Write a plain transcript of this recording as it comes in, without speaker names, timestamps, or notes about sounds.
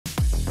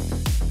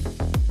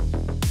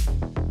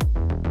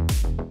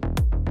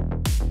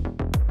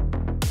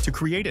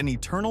create an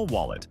Eternl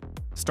wallet,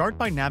 start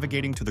by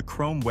navigating to the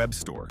Chrome Web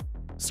Store.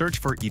 Search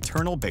for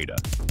Eternl Beta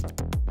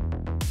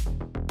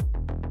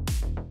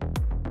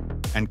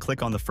and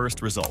click on the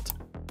first result.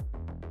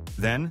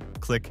 Then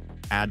click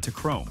Add to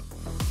Chrome.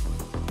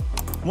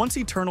 Once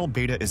Eternl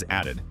Beta is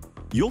added,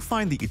 you'll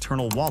find the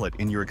Eternl wallet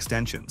in your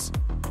extensions.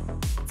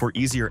 For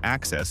easier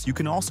access, you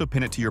can also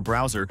pin it to your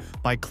browser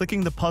by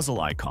clicking the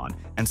puzzle icon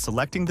and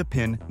selecting the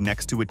pin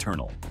next to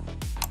Eternl.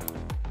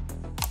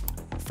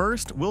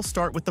 First, we'll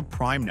start with the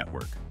Prime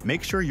network.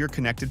 Make sure you're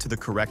connected to the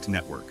correct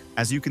network.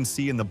 As you can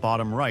see in the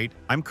bottom right,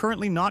 I'm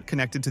currently not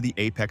connected to the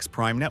Apex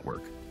Prime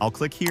network. I'll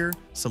click here,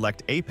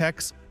 select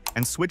Apex,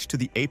 and switch to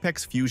the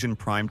Apex Fusion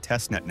Prime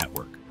testnet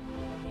network.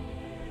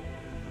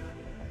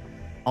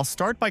 I'll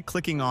start by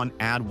clicking on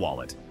Add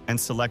Wallet and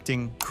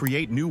selecting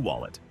Create New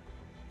Wallet.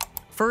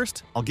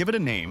 First, I'll give it a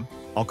name.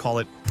 I'll call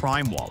it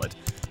Prime Wallet,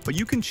 but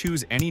you can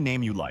choose any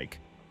name you like.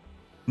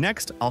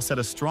 Next, I'll set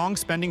a strong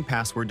spending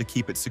password to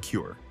keep it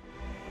secure.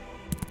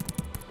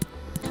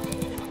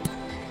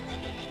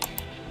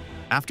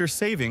 After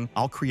saving,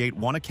 I'll create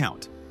one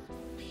account.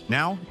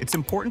 Now, it's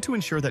important to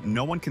ensure that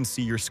no one can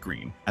see your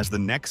screen, as the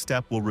next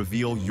step will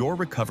reveal your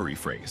recovery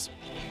phrase.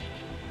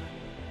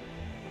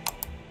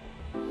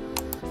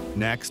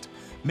 Next,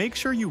 make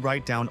sure you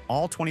write down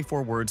all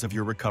 24 words of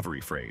your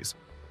recovery phrase.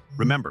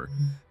 Remember,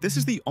 this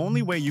is the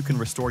only way you can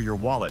restore your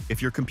wallet if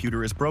your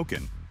computer is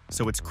broken,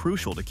 so it's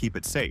crucial to keep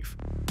it safe.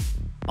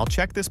 I'll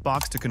check this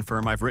box to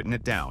confirm I've written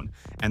it down,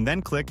 and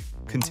then click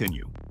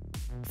Continue.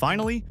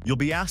 Finally, you'll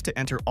be asked to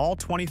enter all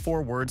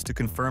 24 words to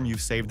confirm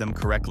you've saved them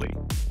correctly.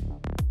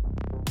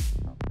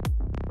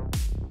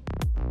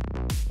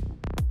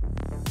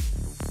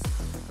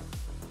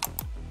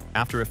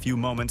 After a few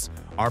moments,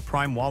 our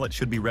Prime wallet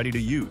should be ready to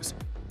use.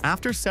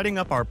 After setting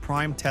up our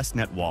Prime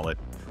testnet wallet,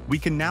 we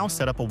can now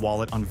set up a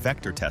wallet on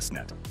Vector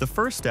testnet. The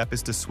first step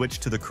is to switch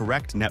to the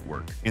correct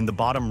network. In the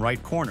bottom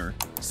right corner,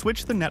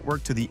 switch the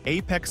network to the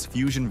Apex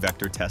Fusion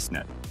Vector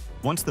testnet.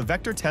 Once the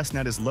Vector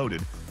testnet is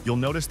loaded, you'll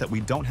notice that we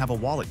don't have a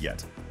wallet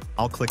yet.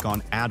 I'll click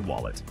on Add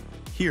Wallet.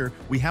 Here,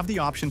 we have the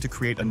option to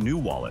create a new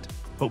wallet,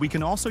 but we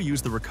can also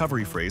use the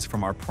recovery phrase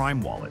from our Prime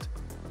wallet.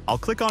 I'll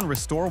click on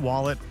Restore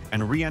Wallet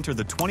and re-enter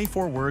the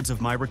 24 words of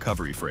my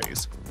recovery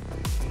phrase.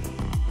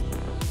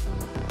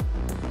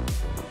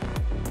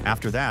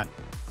 After that,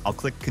 I'll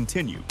click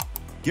Continue.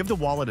 Give the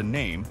wallet a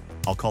name,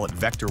 I'll call it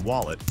Vector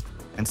Wallet,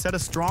 and set a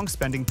strong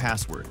spending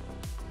password.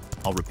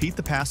 I'll repeat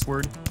the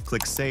password,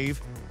 click Save,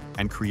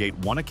 and create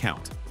one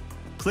account.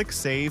 Click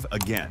Save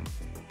again,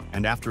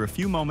 and after a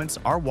few moments,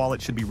 our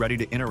wallet should be ready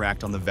to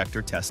interact on the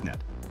Vector testnet.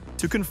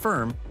 To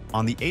confirm,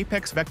 on the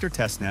Apex Vector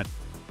testnet,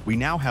 we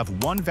now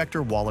have one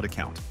Vector wallet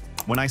account.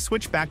 When I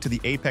switch back to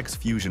the Apex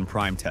Fusion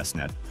Prime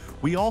testnet,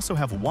 we also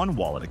have one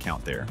wallet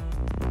account there.